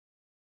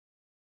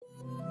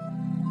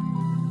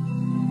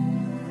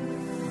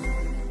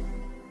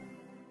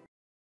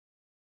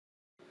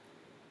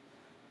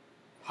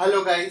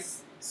Hello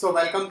guys, so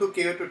welcome to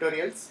KO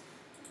Tutorials.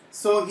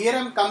 So here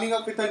I'm coming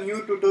up with a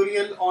new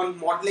tutorial on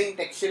modeling,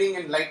 texturing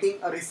and lighting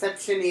a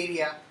reception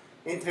area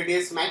in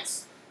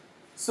 3dsMax.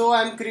 So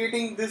I'm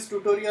creating this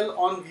tutorial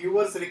on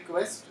viewers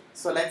request.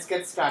 So let's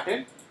get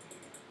started.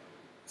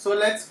 So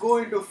let's go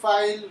into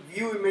file,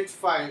 view image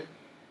file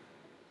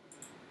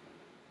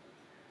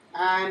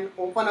and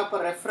open up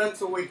a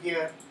reference over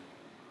here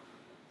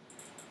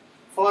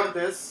for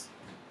this.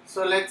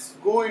 So let's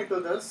go into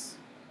this.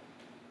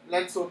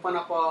 Let's open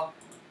up a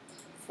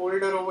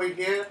folder over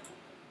here.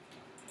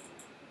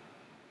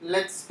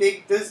 Let's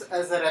take this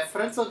as a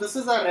reference. So this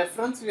is our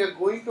reference. We are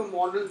going to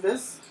model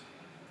this.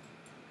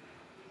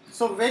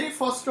 So very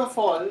first of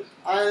all,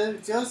 I'll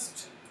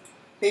just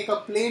take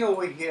a plane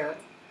over here.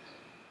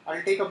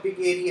 I'll take a big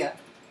area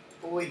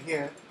over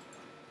here.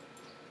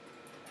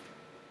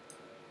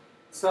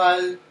 So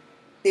I'll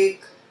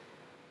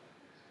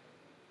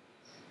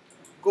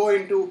go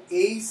into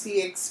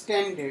AEC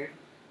extended.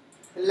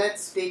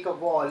 Let's take a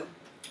wall.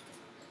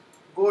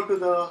 Go to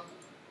the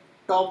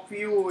top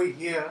view over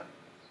here.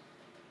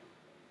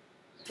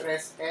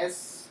 Press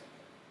S.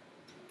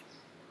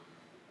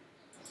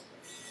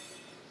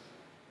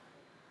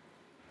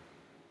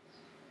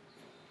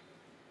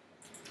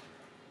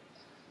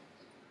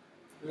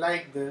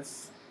 Like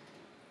this.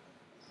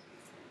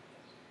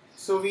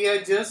 So we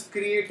are just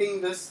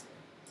creating this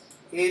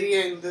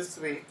area in this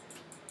way.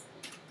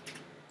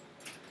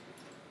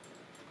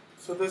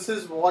 So this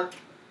is what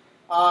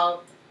our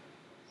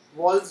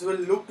walls will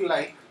look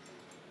like.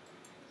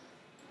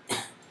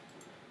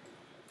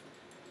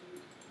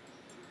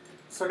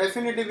 So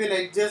definitely we'll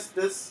adjust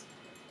this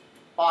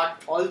part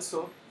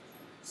also.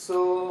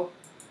 So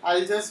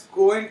I'll just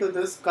go into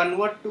this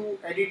convert to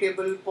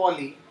editable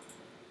poly.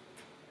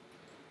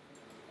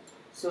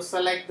 So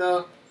select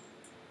the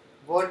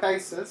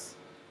vertices,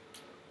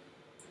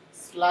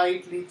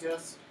 slightly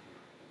just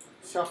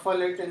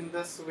shuffle it in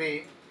this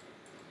way.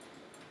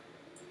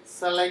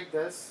 Select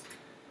this,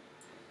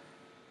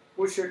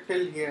 push it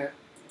till here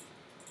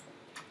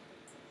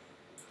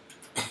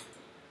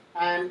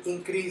and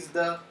increase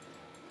the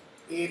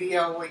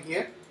area over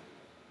here.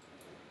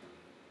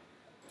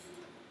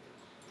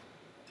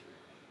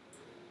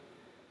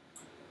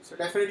 So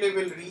definitely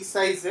we'll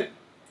resize it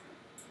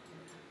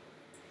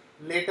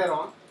later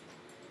on.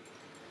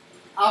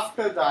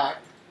 After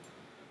that,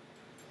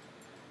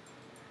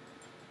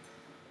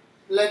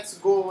 let's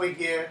go over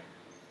here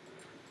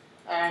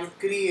and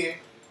create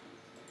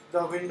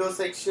the window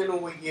section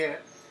over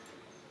here.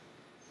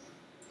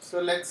 So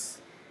let's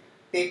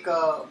take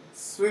a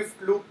swift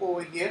loop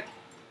over here.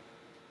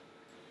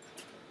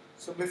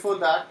 So before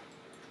that,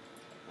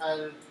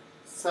 I'll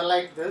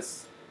select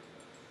this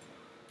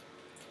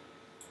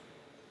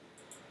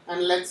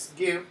and let's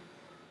give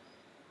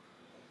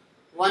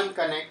one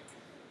connect.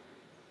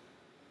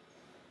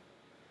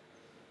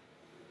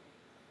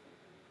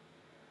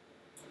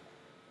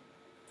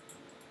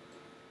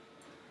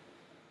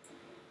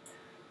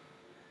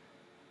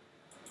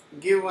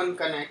 Give one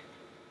connect.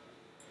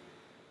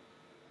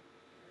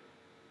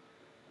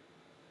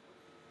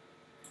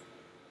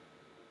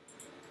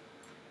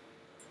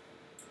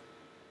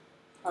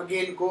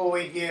 Again go over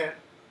here.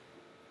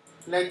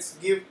 Let's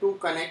give two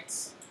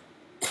connects.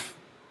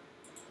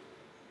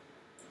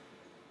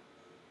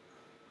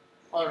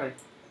 Alright.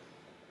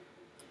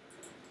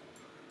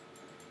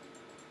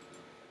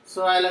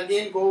 So I'll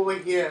again go over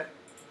here.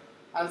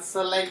 I'll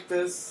select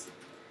this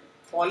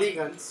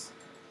polygons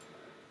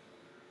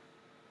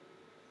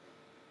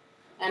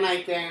and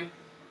I can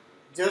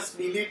just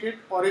delete it,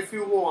 or if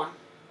you want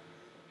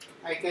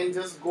I can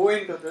just go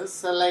into this,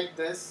 select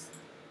this.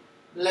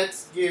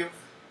 Let's give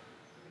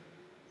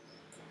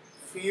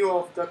few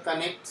of the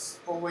connects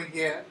over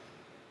here.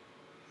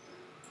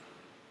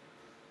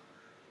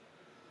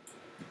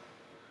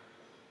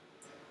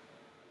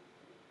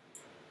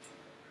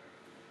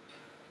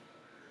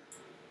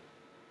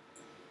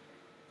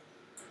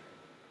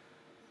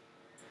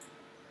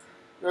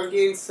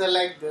 Again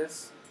select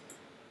this.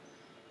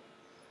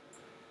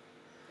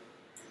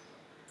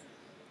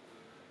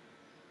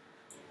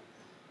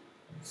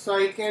 So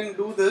I can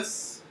do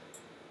this.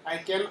 I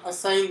can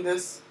assign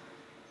this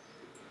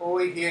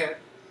over here.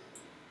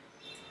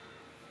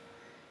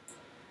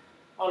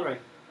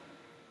 Alright.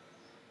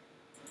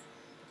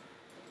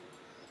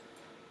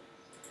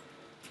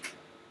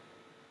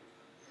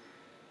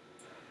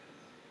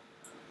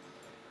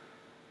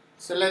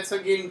 So let's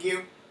again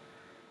give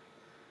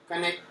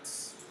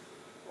connects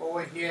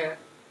over here.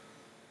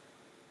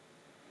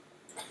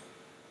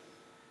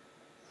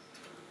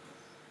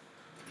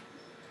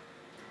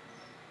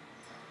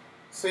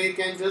 So you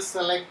can just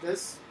select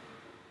this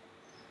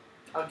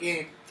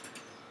again.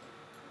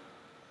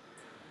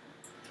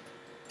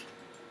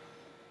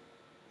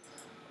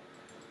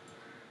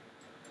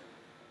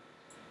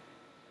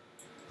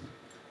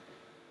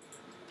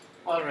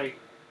 Alright.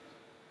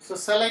 So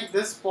select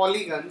this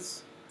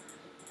polygons.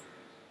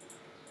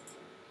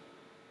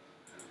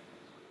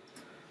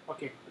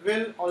 Okay,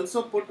 we'll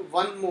also put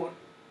one more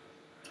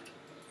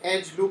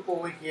edge loop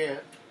over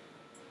here.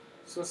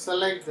 So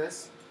select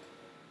this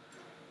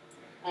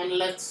and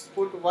let's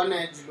put one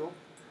edge loop.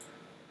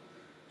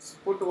 So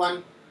put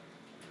one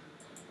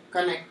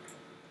connect,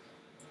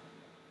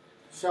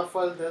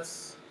 shuffle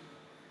this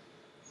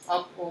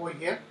up over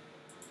here.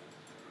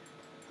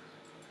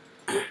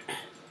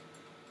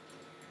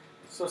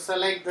 So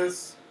select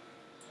this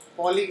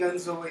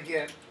polygons over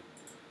here.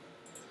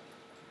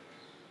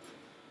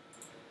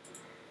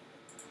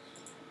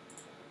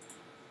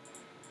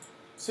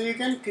 So you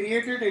can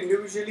create it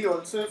individually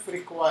also if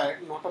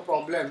required, not a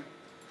problem.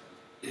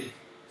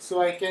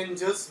 So I can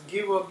just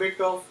give a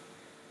bit of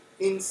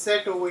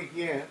inset over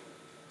here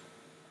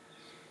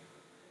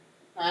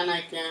and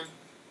I can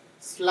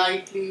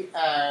slightly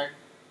add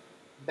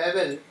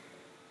bevel.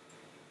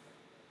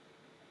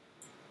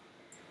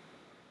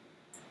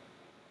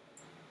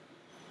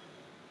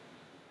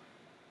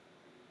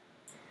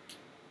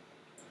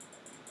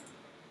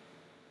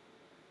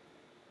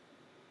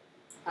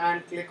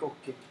 And click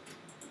OK.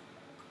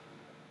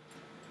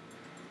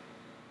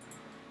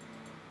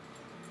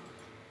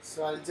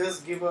 So I'll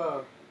just give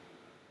a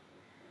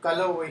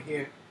color over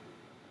here.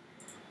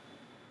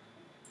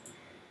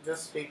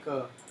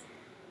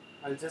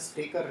 I'll just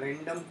take a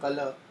random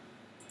color.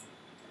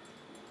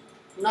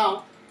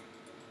 Now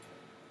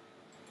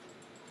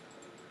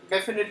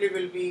definitely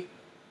will be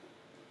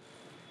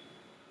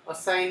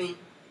assigning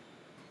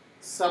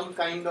some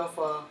kind of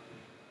a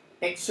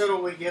texture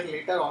over here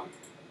later on.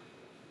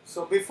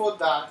 So before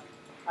that,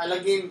 I'll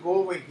again go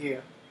over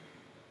here.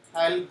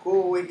 I'll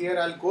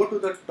go to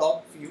the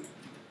top view.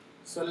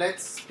 So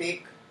let's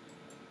take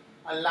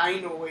a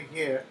line over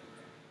here.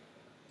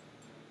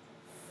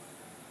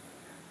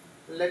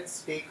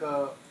 Let's take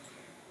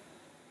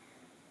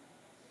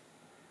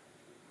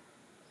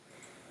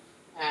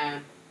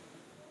and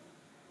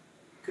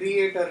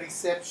create a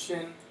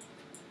reception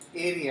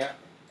area,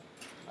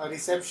 a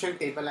reception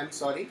table, I'm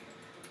sorry.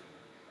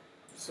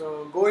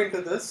 So go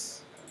into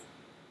this,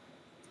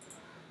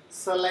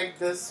 select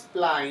this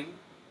spline,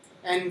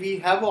 and we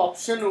have an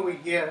option over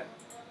here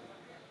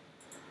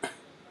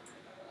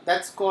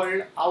that's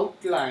called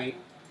outline.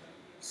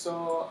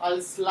 So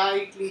I'll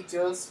slightly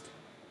just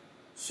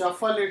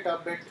shuffle it a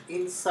bit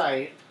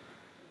inside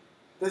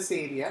this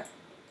area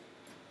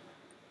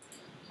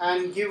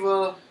and give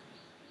a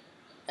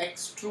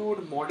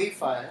extrude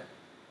modifier.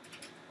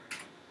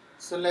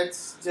 So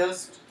let's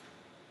just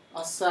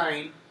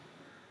assign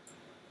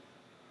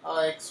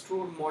a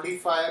extrude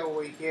modifier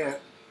over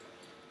here.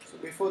 So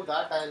before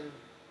that, I'll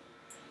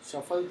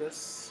shuffle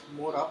this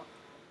more up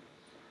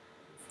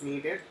if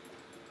needed.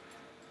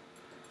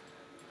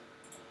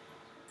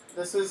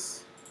 This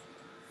is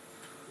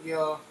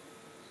your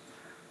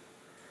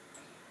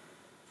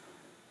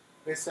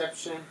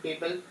reception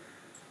table.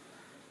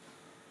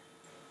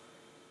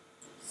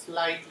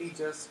 Slightly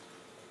just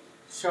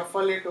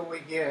shuffle it over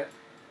here.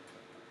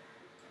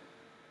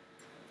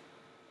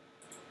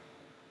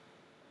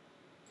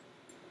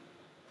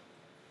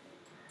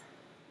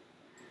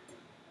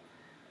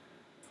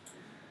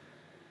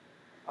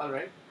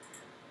 Alright.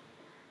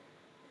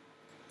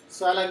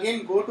 So I'll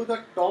again go to the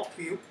top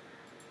view.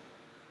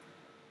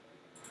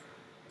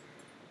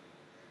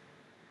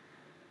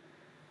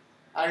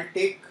 I'll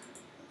take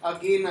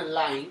again a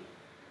line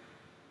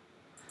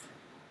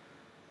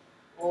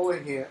over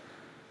here.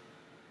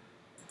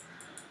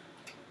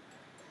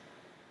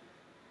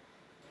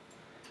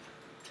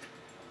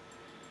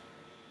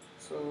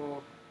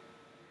 So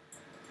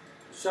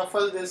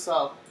shuffle this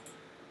up,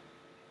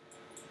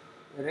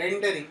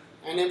 rendering,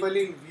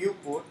 enabling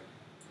viewport,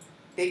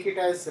 take it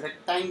as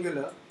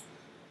rectangular,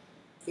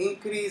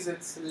 increase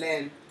its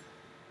length,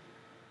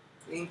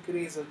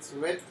 increase its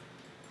width,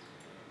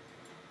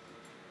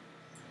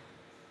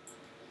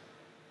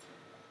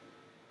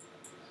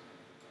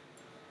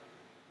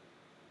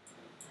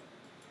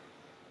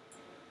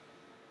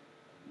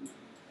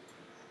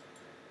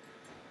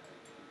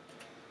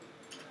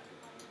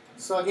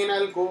 so again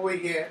I'll go over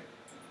here.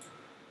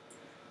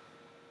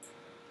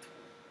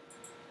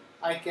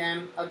 I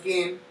can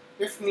again,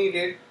 if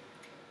needed,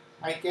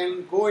 I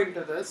can go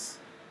into this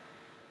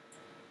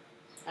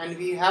and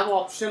we have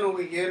option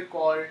over here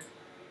called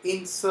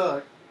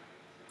insert.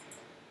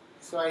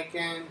 So I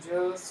can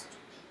just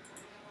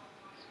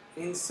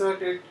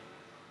insert it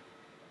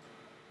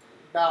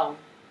down.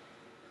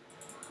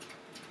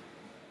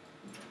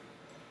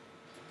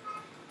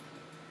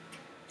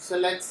 So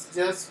let's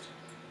just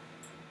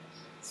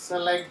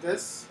select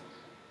this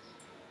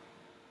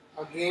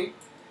again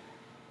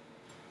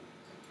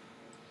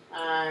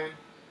and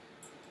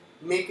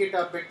make it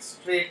a bit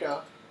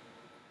straighter.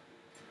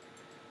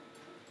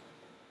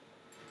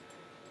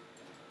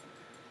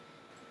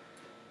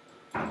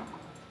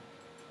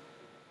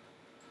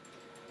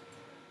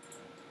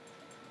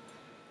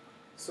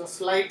 So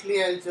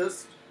slightly I'll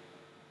just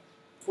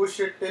push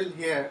it till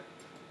here.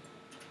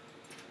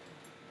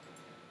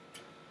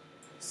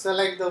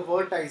 Select the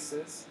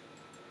vertices.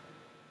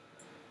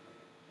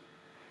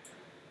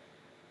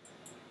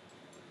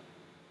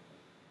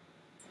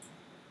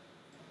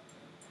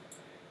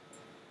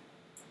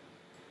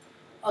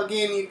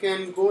 Again, you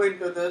can go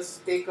into this,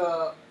 take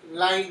a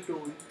line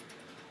tool,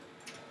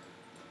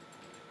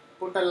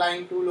 put a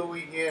line tool over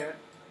here,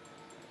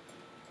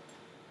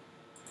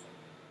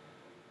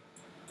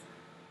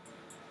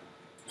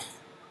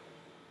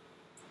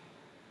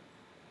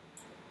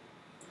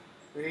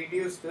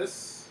 reduce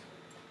this,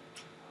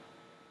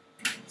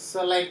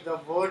 select the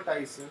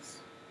vertices,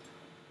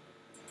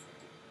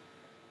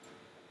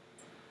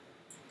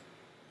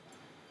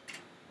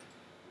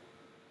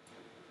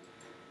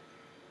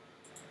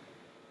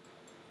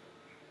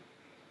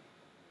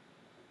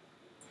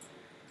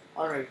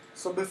 alright.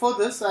 So before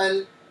this,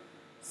 I'll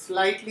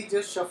slightly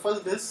just shuffle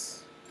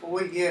this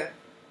over here,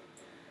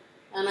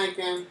 and I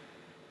can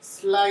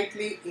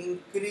slightly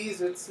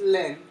increase its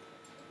length,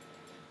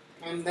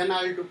 and then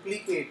I'll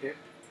duplicate it,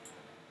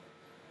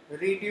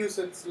 reduce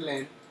its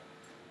length,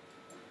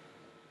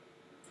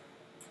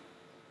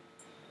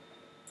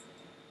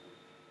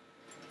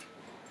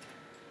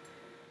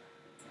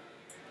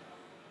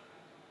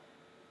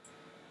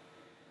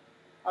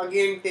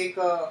 again take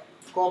a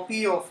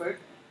copy of it,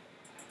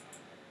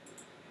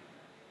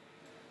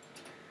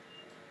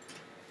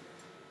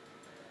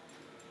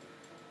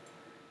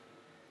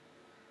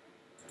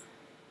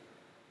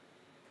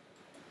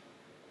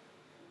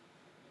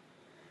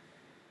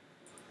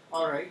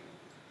 alright.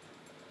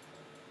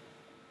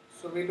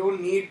 So we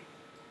don't need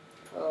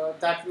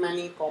that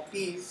many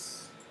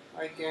copies.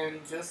 I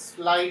can just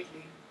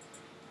slightly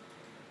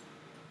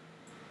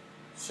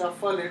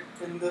shuffle it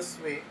in this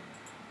way.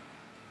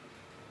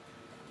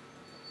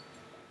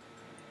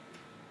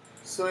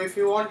 So if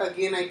you want,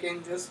 again I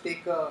can just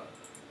take a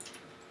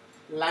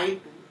line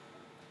tool,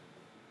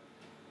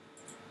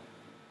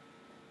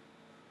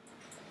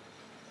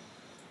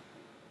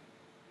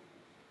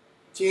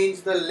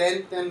 change the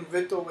length and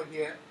width over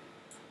here,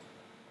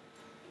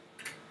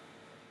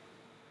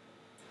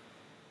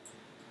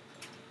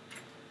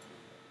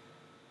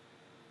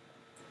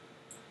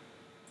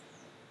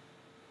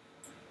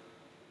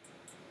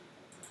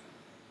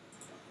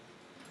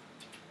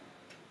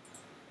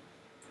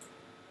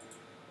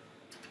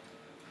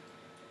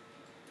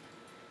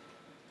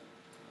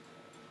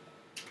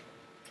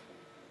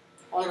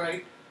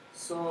 alright.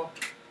 So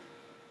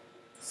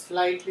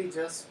slightly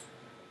just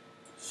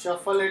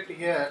shuffle it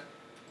here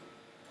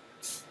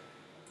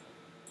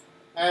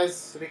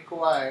as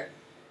required.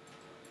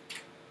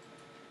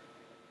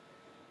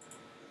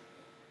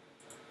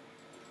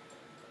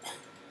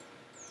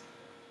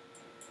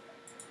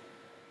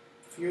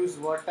 Fuse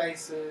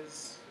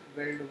vertices,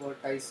 build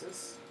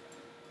vertices,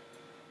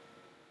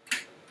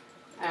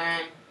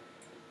 and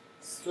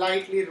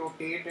slightly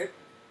rotate it.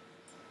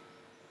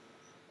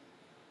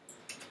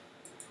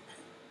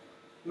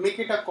 Make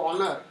it a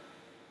corner.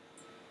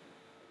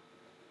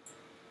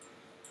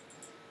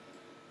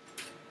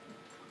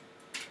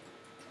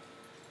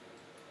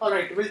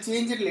 Alright, we'll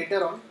change it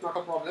later on, not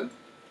a problem.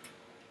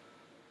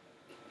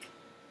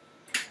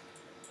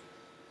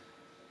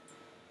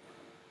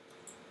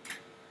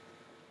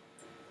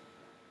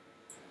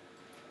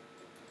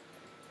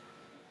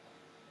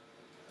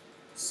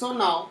 So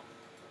now,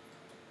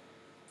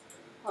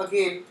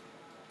 again,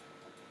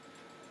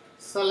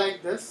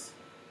 select this.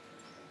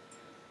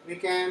 We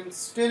can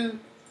still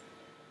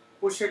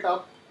push it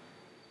up,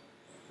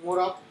 more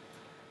up.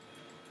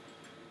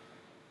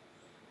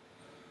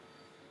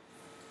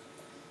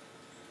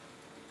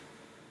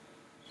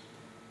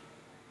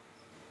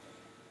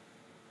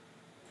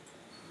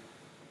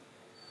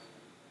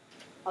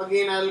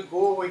 Again, I'll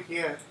go over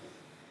here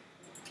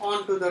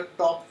onto the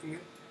top view.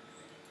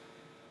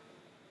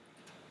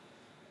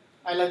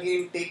 I'll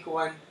again take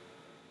one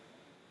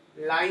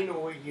line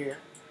over here.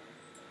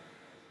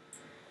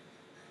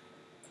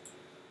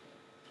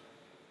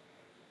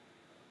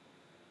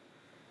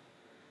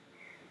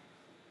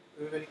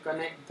 We will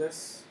connect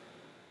this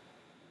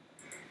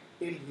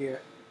till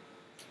here.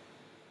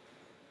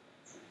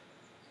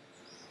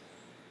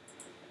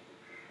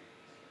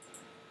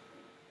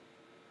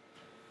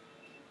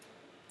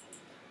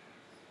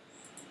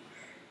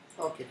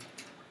 Okay.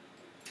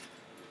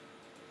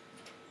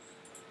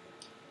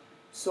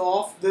 So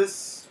off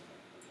this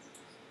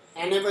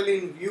enable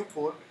in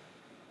viewport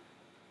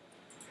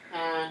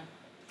and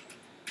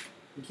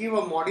give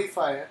a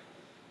modifier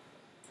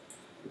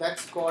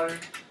that's called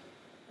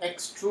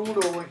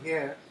extrude over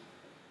here.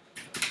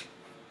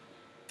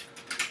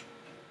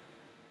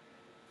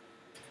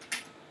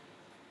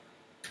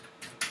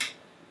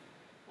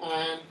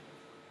 And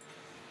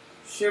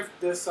shift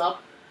this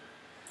up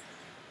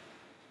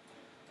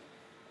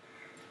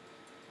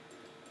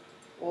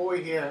over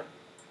here.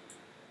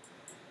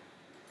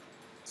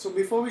 So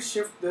before we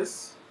shift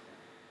this,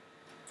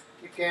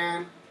 we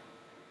can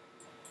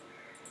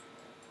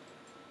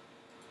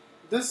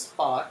this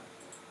part,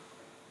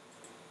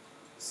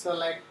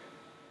 select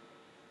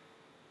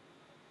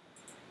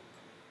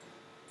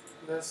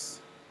this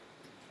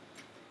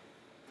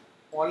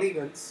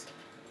polygons,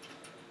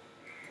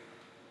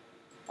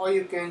 or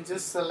you can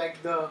just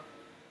select the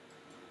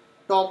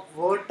top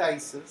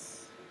vertices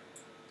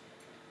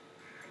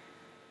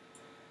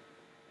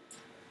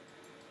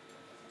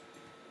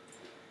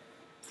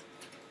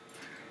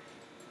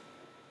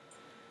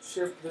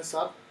shift this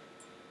up,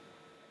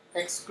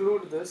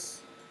 exclude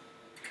this,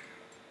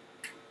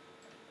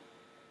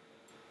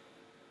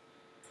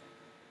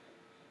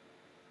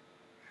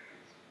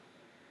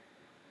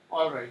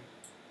 alright.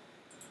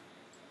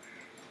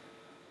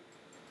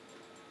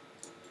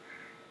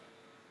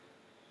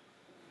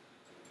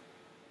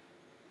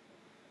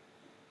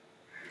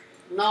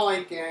 Now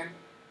I can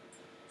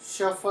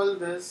shuffle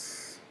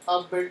this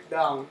a bit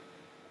down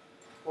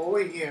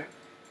over here.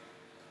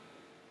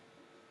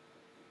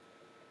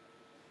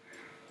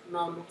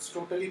 Now looks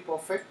totally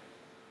perfect,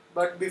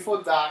 but before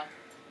that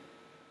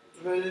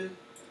we'll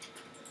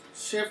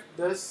shift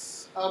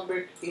this a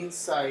bit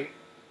inside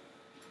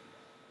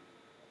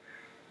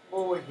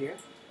over here.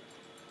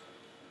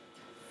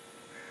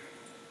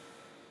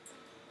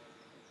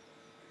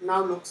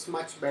 Now looks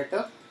much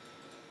better.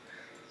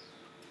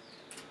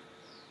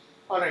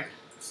 Alright,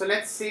 so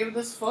let's save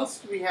this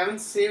first. We haven't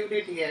saved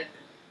it yet.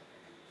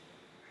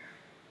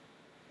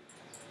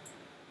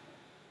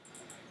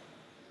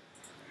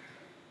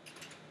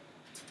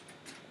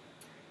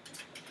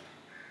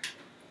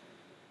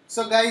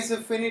 So guys,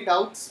 if any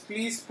doubts,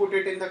 please put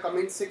it in the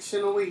comment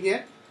section over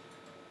here.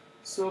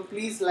 So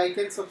please like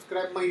and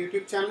subscribe my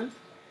YouTube channel.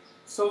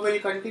 So we'll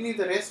continue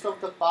the rest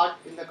of the part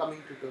in the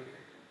coming tutorial.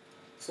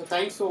 So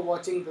thanks for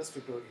watching this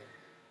tutorial.